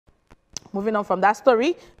Moving on from that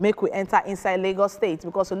story, make we enter inside Lagos State,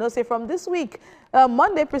 because we know say from this week,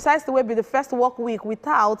 Monday precisely will be the first work week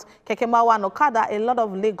without KEKE BAN and Okada. A lot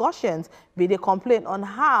of Lagosians be they complain on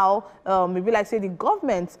how maybe like say the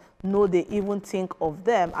government no they even think of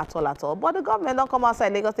them at all. But the government don't come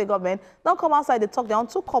outside, Lagos State government don't come outside, they talk down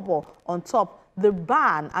two couple on top the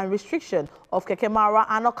ban and restriction of KEKE BAN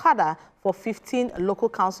and Okada for 15 local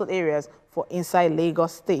council areas for inside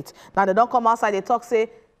Lagos State. Now they don't come outside, they talk say,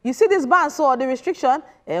 you see this ban, so the restriction,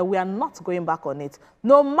 we are not going back on it.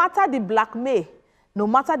 No matter the blackmail, no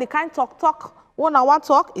matter the kind talk, one on one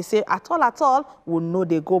talk, he say at all, we know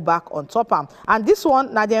they go back on top. And this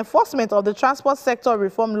one, now the enforcement of the transport sector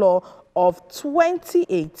reform law of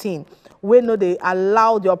 2018, we know they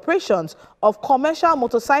allow the operations of commercial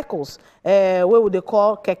motorcycles, what would they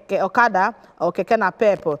call Keke Okada or Keke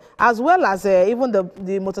Napep, as well as even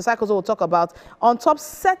the motorcycles we'll talk about, on top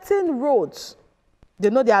certain roads. They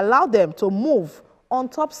know they allow them to move on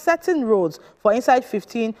top certain roads for inside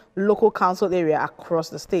 15 local council area across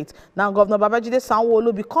the state. Now, Governor Babajide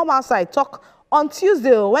Sanwo-Olu be come outside talk on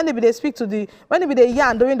Tuesday when they speak to when they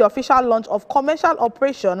yarn during the official launch of commercial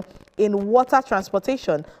operation in water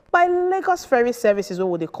transportation by LAGFERRY services,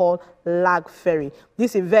 what they call LAGFERRY.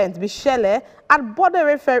 This event be shele at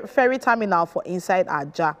Badore Ferry Terminal for inside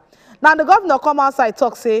Ajah. Now, the governor come outside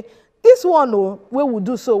talk say, this one, we will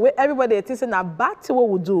do so, where everybody is saying a bad thing we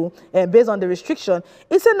will do based on the restriction.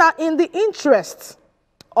 It's in the interest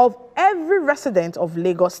of every resident of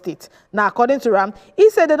Lagos State. Now, according to Ram, he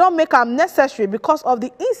said they don't make them necessary because of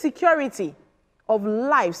the insecurity of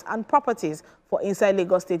lives and properties for inside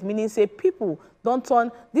Lagos State, meaning say people don't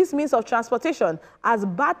turn this means of transportation as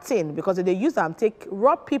bad thing because they use them, take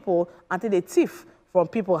rob people until they thief from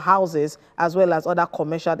people's houses as well as other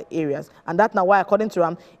commercial areas. And that's now why, according to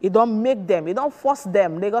them, it don't make them, it don't force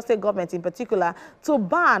them, Lagos State government in particular, to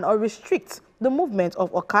ban or restrict the movement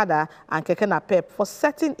of Okada and Keke Napep for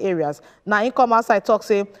certain areas. Now, in come outside talk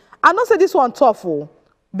say, I know say this one tough,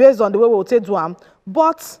 based on the way we will take do them,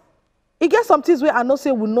 but it gets some things where I know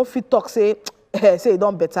say we no fit talk say, say it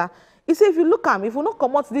don't better. He say if you look at if we not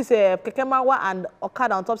come out this Keke BAN and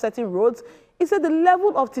Okada on top certain roads, he said the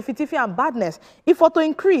level of tiffy and badness, if for to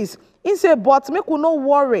increase, he said, but make we no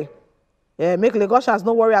worry. Make Lagosians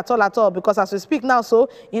no worry at all, because as we speak now, so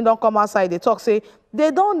in don't come outside, they talk, say,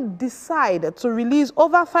 they don't decide to release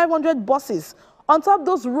over 500 buses on top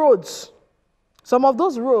those roads. Some of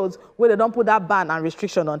those roads where they don't put that ban and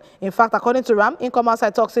restriction on. In fact, according to Ram, in come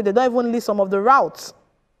outside talk, say they don't even list some of the routes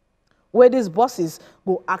where these buses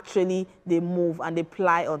go actually, they move and they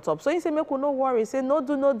ply on top. So he say, make we no worry. He say, no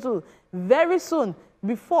do. Very soon,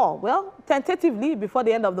 tentatively, before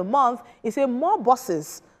the end of the month, he say more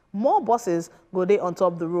buses go there on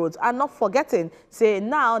top of the roads. And not forgetting, say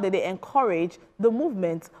now that they encourage the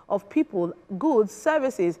movement of people, goods,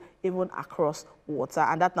 services, even across water.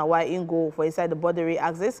 And that's now why in go for inside the Badore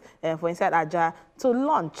axis and for inside Ajah to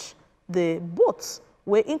launch the boats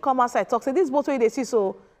where in come outside talk. Say this boat where they see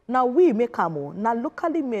so. Now we make them, now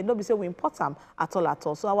locally made, not be say we import them at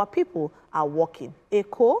all. So our people are working.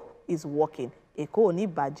 Eco is working. Eco ni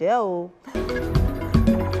baje o.